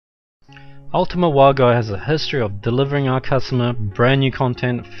Ultimate WoW Guide has a history of delivering our customer brand new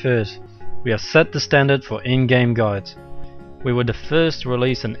content first. We have set the standard for in-game guides. We were the first to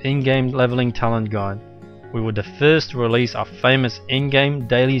release an in-game leveling talent guide. We were the first to release our famous in-game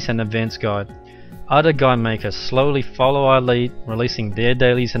dailies and events guide. Other guide makers slowly follow our lead, releasing their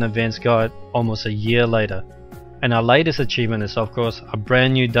dailies and events guide almost a year later. And our latest achievement is of course a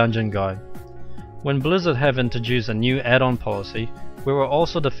brand new dungeon guide. When Blizzard have introduced a new add-on policy, we were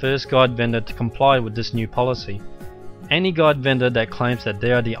also the first guide vendor to comply with this new policy. Any guide vendor that claims that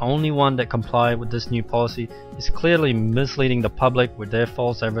they are the only one that comply with this new policy is clearly misleading the public with their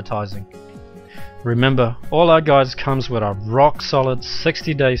false advertising. Remember, all our guides comes with our rock solid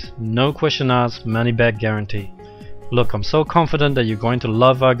 60 days, no question asked, money back guarantee. Look, I'm so confident that you're going to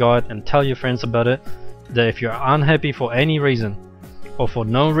love our guide and tell your friends about it, that if you're unhappy for any reason, or for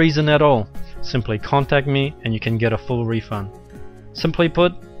no reason at all, simply contact me and you can get a full refund. Simply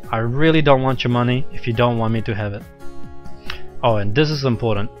put, I really don't want your money if you don't want me to have it. Oh, and this is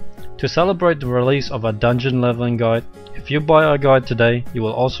important. To celebrate the release of our dungeon leveling guide, if you buy our guide today, you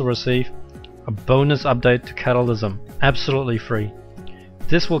will also receive a bonus update to Catalysm, absolutely free.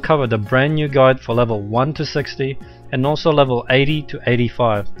 This will cover the brand new guide for level 1 to 60 and also level 80 to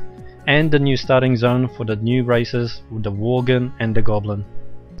 85, and the new starting zone for the new races with the Worgen and the Goblin.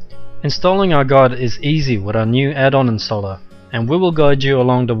 Installing our guide is easy with our new add-on installer, and we will guide you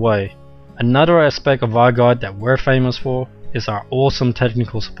along the way. Another aspect of our guide that we're famous for is our awesome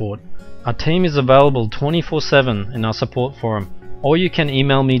technical support. Our team is available 24/7 in our support forum, or you can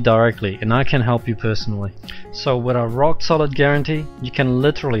email me directly and I can help you personally. So with our rock solid guarantee, you can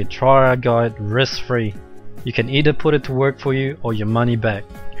literally try our guide risk free. You can either put it to work for you or your money back.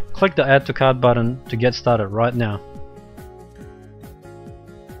 Click the add to cart button to get started right now.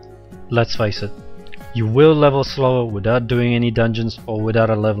 Let's face it, you will level slower without doing any dungeons or without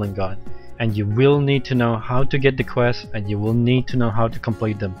a leveling guide, and you will need to know how to get the quests and you will need to know how to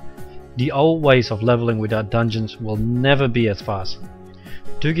complete them. The old ways of leveling without dungeons will never be as fast.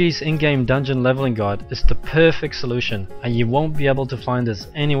 Doogie's in-game dungeon leveling guide is the perfect solution, and you won't be able to find this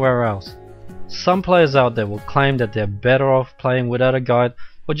anywhere else. Some players out there will claim that they're better off playing without a guide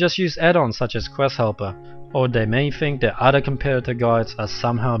or just use add-ons such as Quest Helper, or they may think that other competitor guides are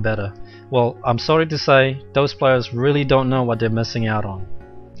somehow better. Well, I'm sorry to say, those players really don't know what they're missing out on.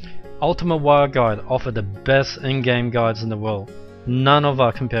 Ultimate WoW Guide offer the best in-game guides in the world. None of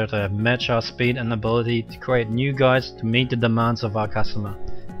our competitors have matched our speed and ability to create new guides to meet the demands of our customer.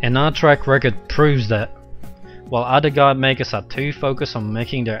 And our track record proves that. While other guide makers are too focused on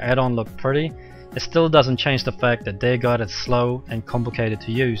making their add-on look pretty, it still doesn't change the fact that their guide is slow and complicated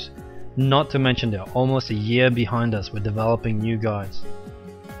to use. Not to mention they're almost a year behind us with developing new guides.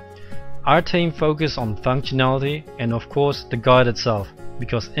 Our team focuses on functionality and of course the guide itself,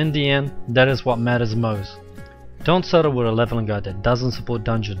 because in the end that is what matters most. Don't settle with a leveling guide that doesn't support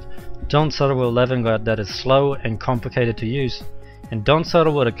dungeons. Don't settle with a leveling guide that is slow and complicated to use. And don't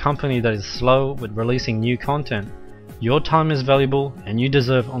settle with a company that is slow with releasing new content. Your time is valuable and you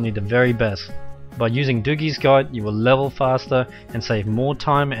deserve only the very best. By using Doogie's guide, you will level faster and save more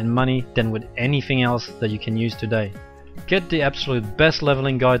time and money than with anything else that you can use today. Get the absolute best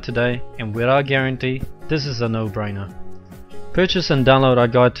leveling guide today, and with our guarantee, this is a no-brainer. Purchase and download our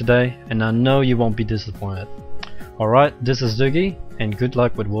guide today, and I know you won't be disappointed. Alright, this is Doogie, and good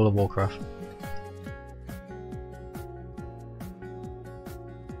luck with World of Warcraft.